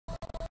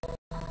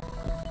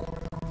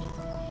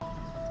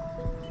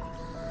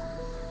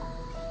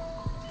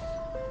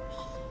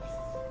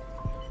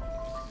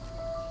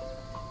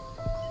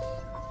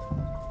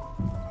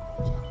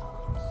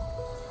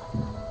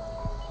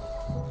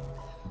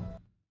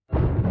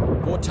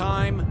For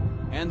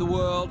time and the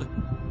world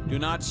do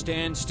not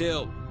stand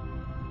still.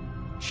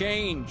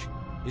 Change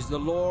is the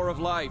law of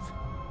life,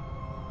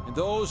 and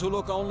those who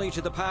look only to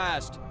the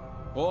past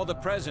or the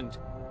present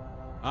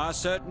are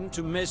certain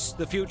to miss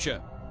the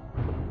future.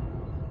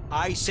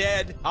 I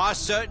said, are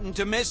certain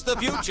to miss the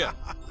future.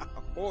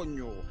 Oh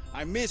no,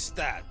 I missed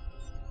that.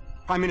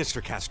 Prime Minister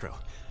Castro,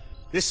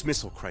 this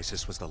missile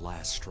crisis was the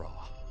last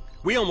straw.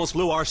 We almost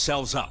blew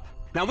ourselves up.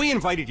 Now, we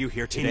invited you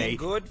here today... In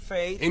good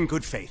faith. In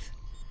good faith.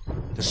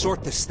 To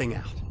sort this thing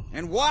out.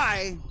 And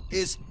why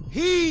is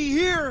he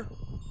here?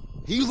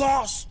 He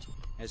lost.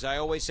 As I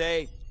always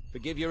say,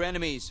 forgive your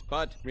enemies,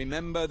 but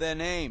remember their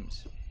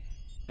names.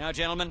 Now,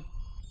 gentlemen,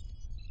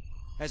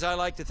 as I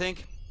like to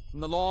think, in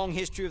the long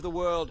history of the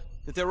world,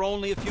 that there are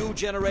only a few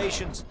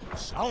generations.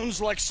 Sounds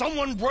like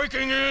someone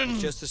breaking in!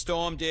 It's just a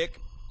storm, Dick.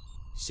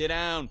 Sit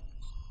down.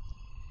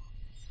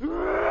 Oh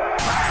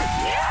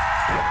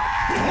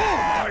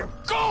my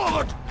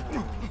God!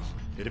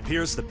 It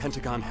appears the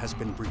Pentagon has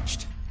been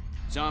breached.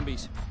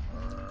 Zombies.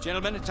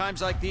 Gentlemen, at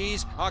times like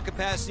these, our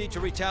capacity to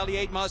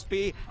retaliate must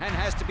be, and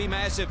has to be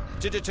massive,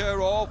 to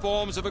deter all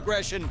forms of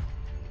aggression.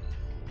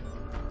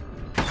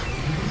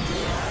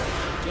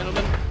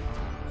 Gentlemen,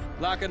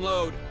 lock and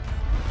load.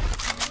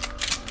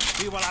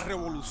 Viva la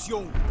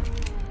revolución!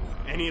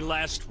 Any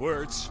last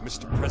words,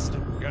 Mr.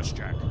 President? Yes,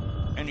 Jack.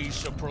 Any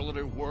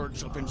superlative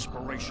words of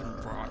inspiration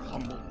for our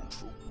humble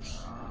troops?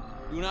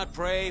 Do not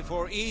pray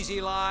for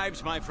easy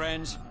lives, my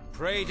friends.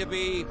 Pray to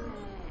be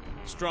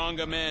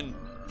stronger men.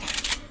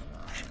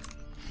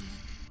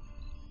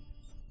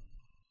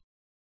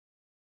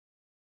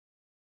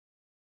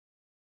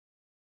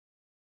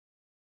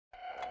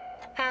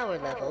 Power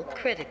level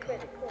critical.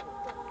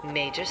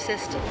 Major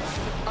systems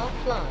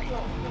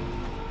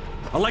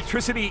offline.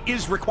 Electricity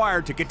is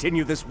required to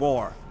continue this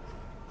war.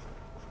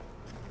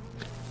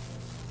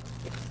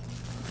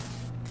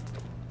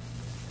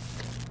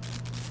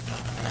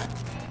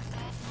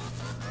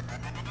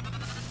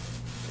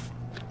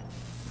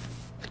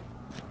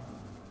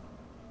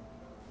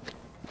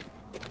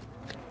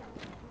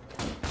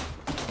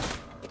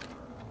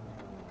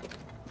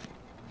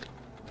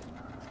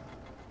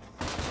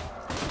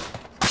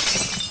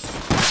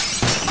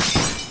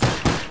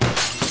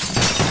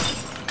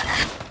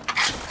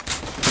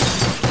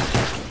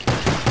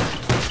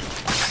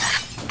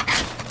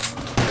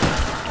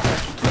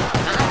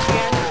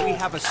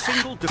 Have a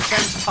single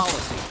defense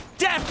policy.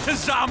 Death to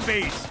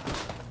zombies!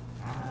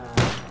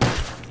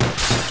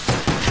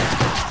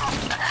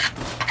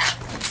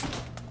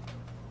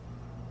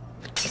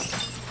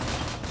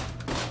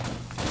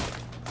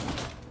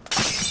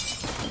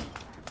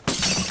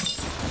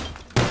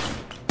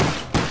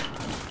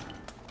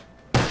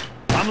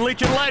 I'm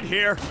leaking lead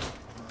here.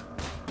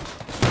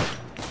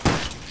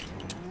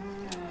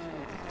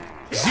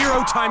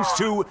 0 times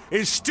 2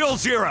 is still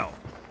 0.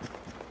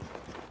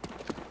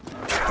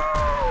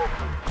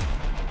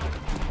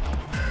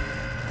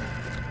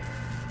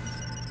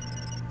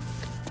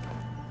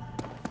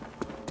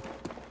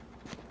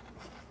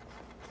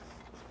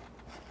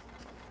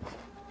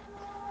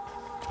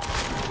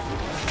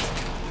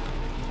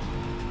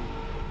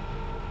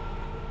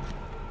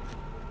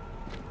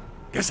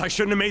 Guess I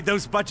shouldn't have made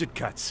those budget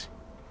cuts.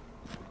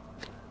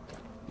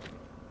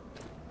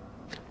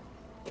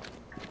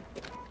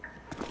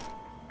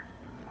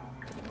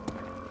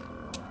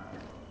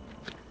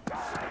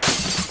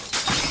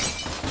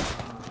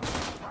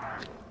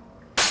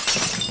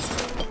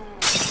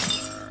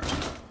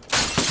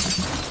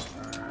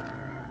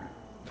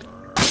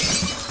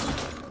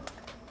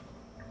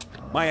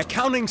 My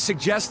accounting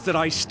suggests that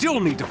I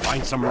still need to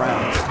find some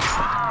rounds.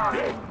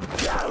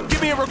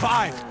 Give me a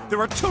revive!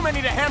 There are too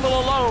many to handle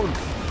alone!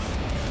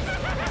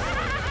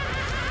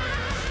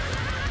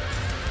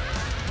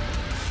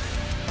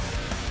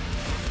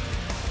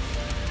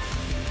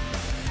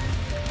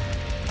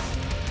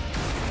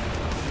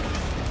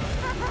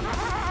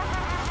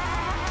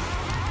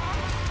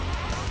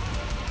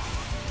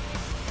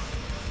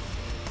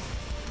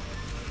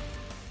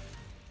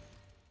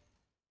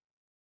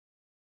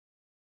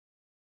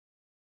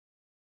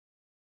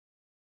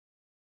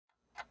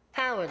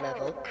 Power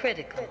level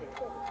critical.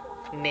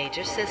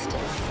 Major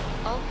systems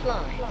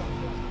offline.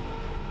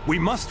 We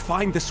must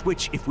find the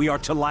switch if we are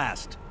to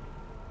last.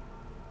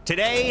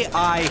 Today,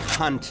 I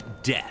hunt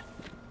death.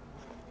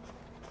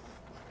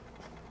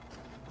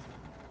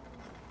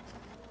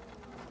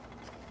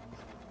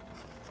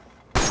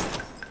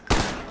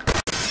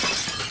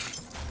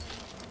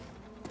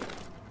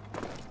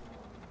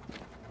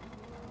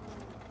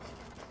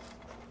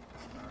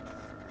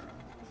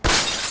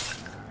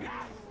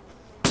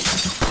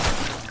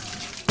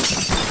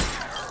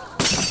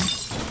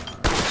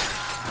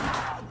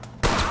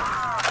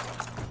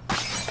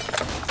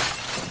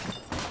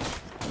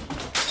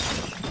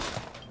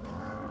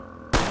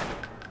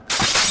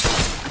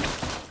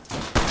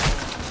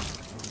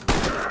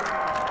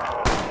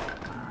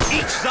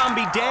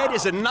 Zombie dead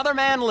is another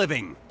man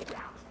living.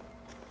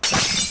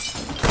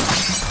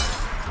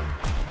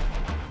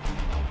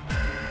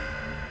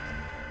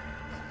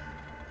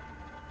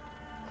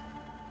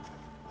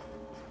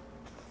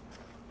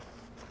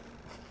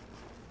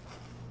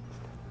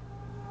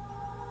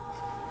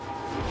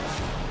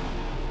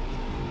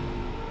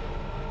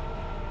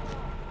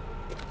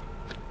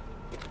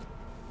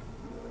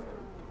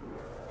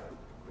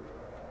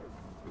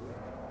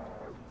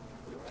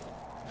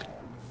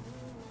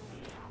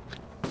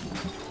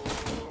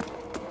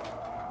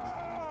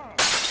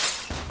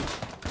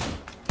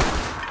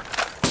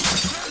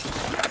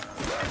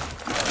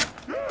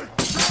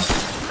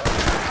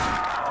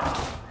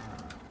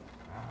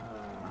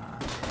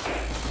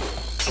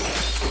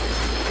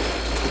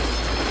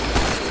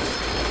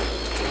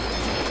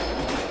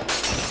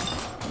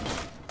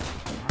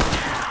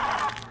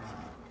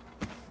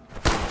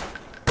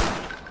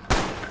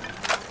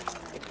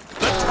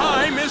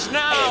 Focus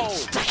now!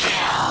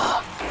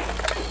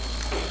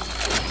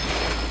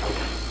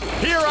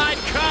 Here I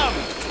come!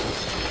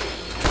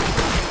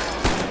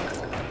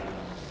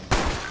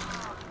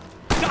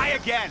 Die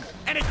again!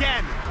 And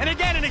again! And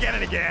again and again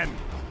and again!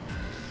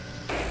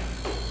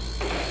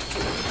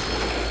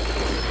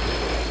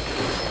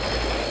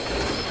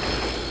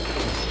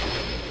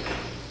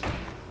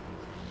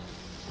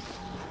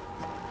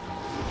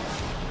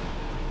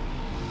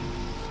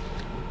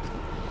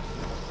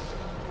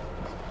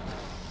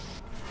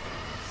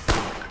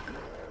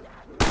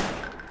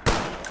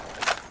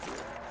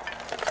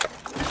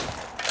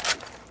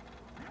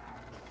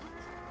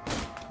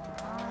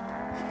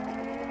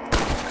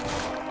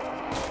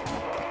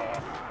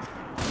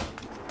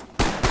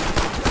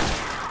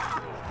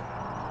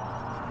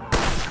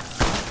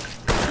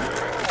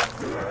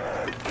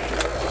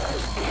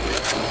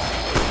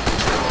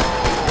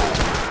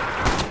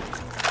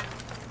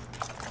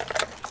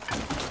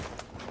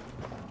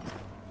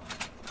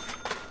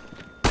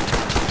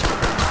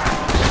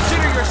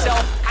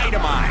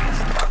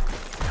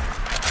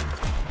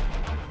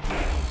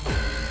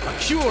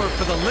 Cure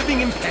for the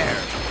living impaired.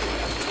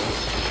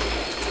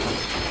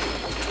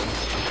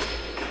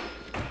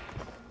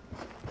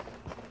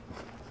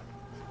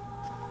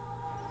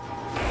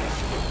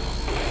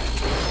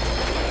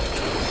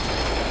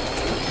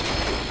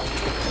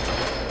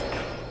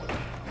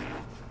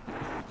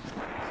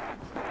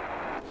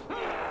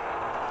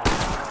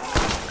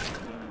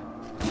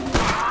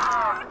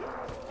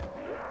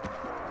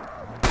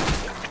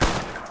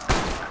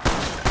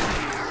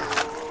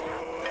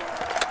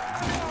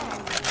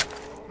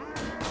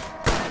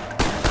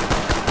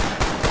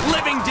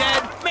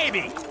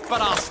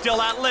 But I'll still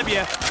outlive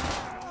you.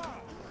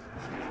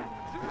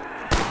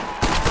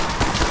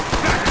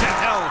 Back to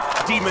hell,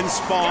 demon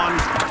spawn.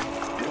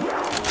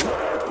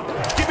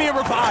 Give me a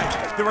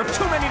revive. There are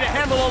too many to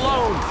handle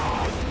alone.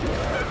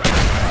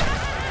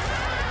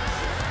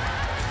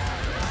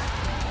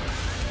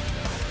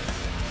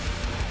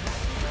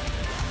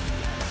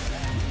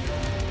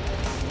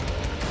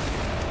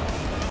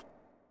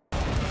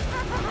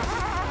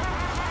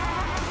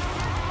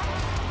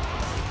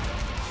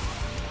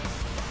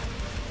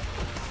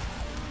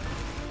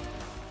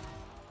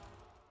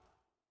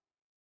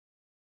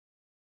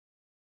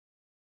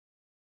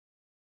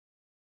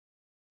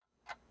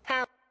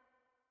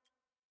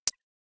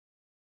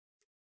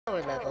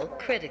 Power level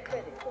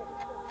critical.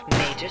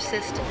 Major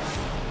systems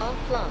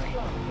offline.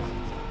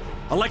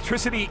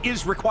 Electricity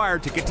is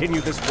required to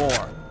continue this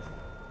war.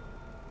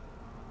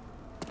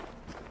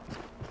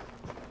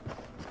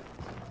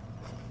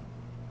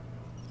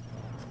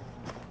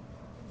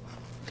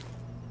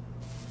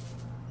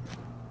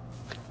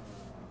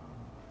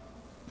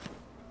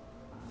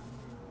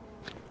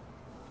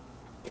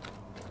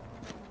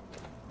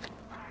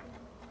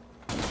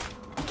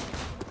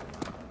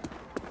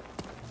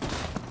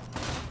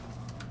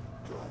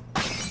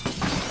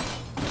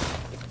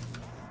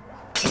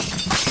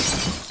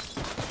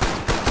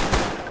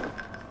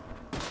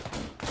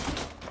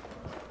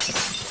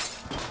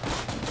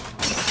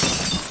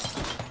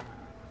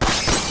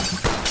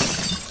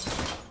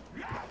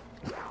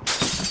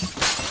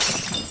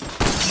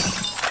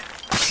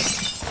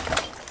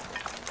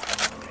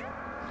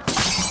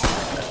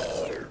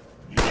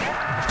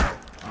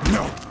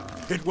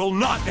 It will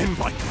not end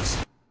like this.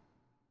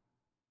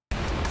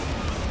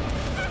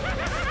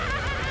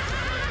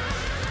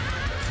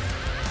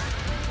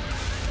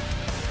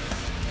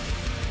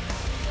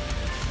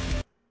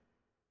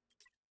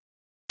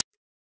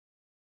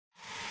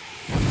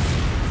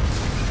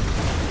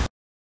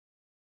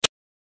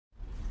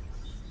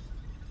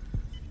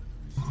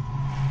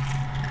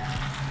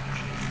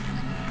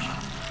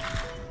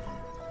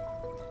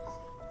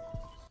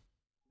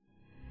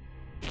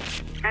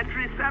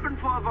 Entry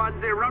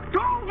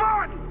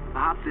 741021!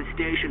 Perhaps this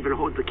station will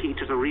hold the key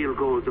to the real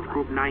goals of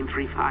Group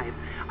 935.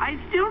 I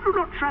still do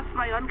not trust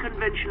my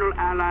unconventional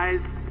allies,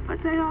 but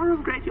they are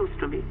of great use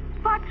to me.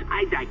 But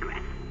I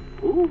digress.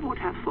 Who would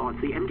have thought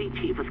the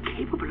MDT was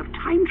capable of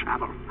time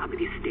travel? How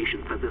many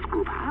stations does this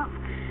group have?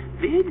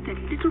 Where did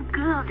that little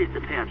girl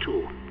disappear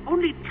to?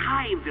 Only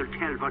time will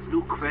tell what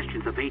new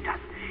questions await us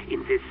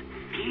in this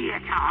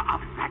theater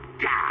of the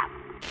damned.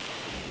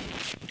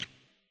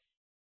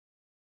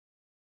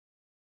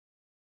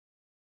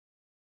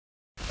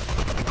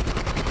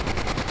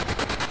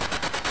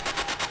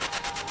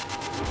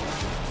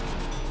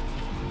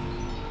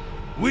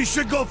 We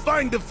should go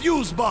find the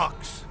fuse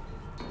box!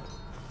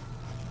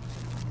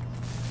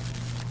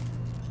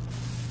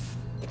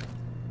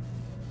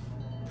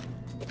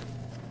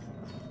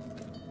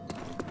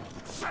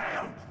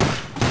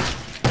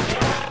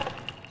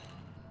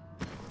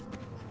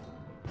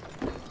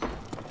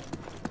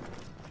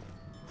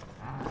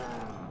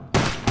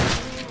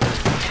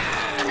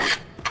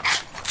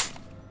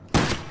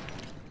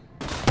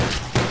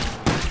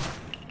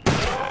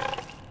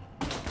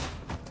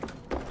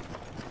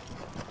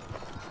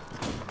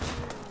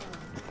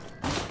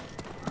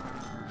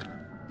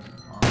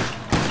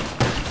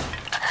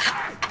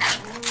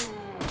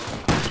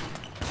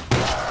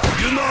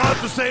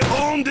 To say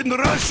on in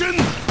Russian?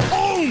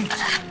 Und!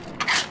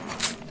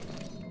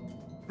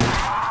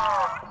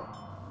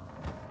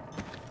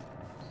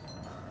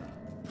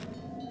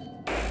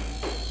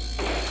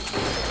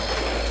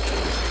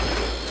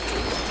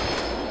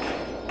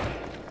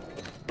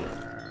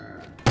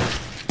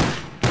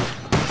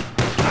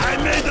 I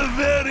made a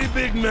very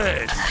big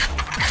mess.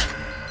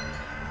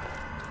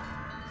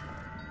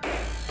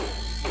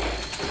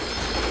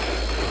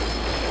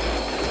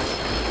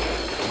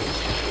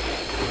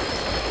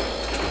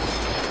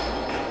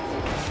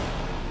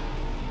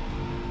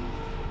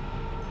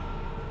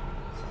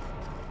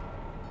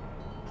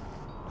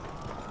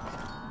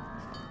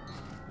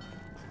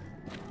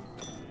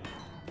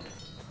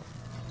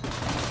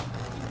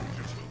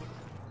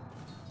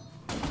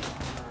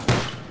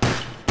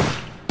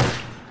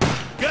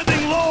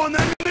 Getting low on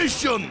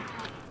ammunition!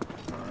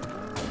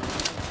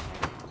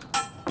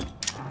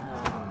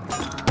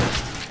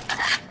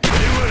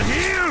 They were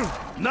here,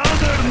 now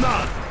they're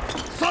not.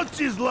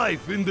 Such is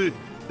life in the...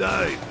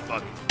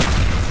 fuck.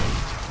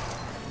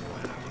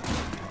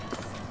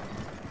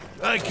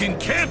 I can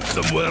camp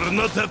somewhere and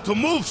not have to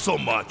move so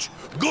much.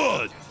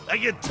 Good, I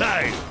get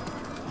tired.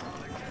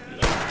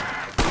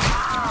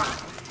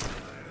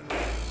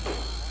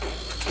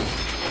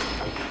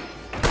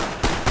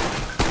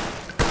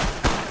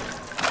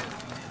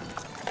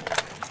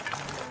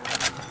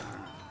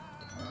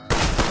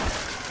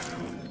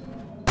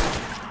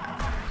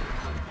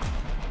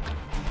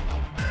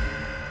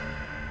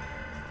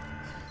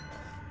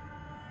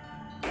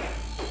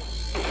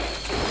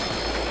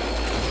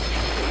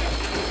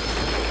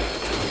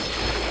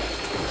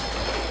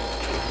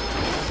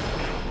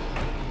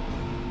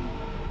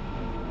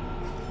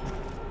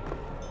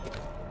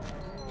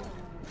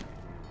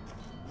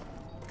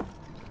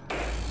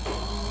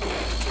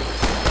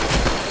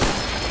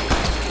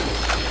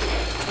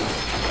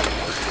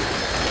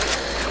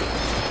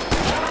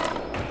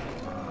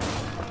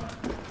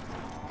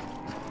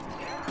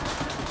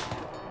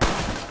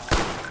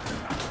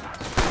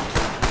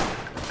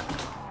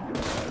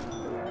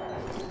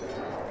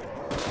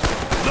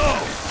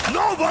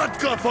 No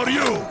vodka for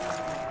you!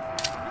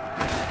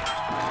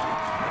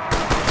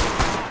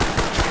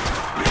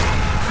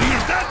 So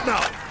you're dead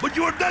now, but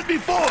you were dead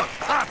before!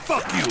 Ah,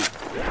 fuck you!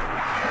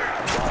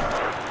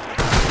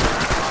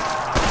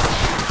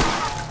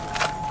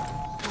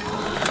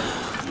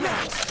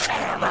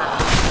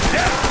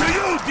 Death to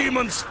you,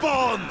 demon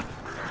spawn!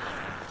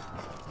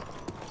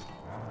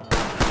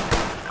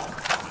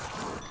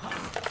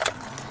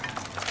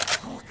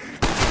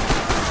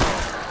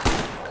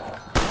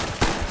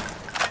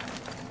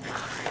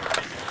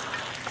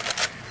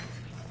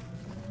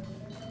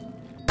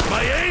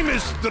 My aim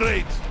is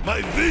straight,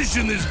 my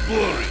vision is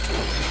blurry.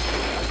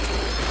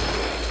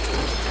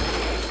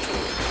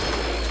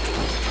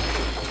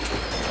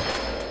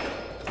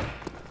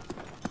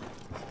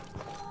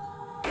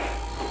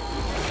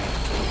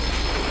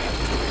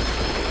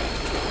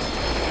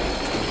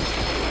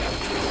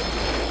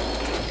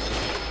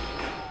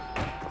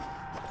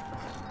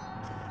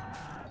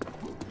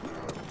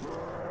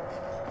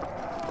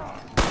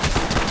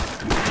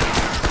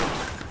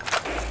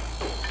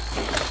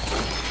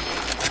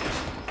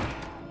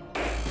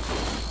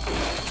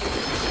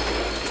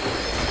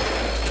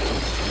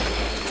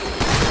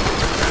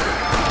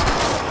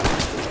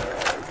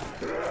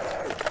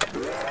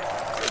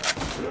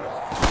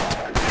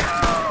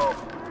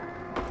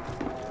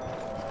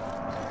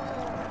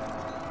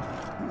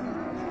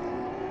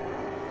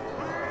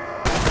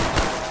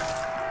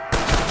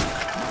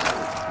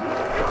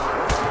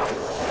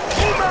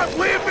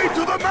 Leave me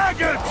to the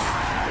maggots!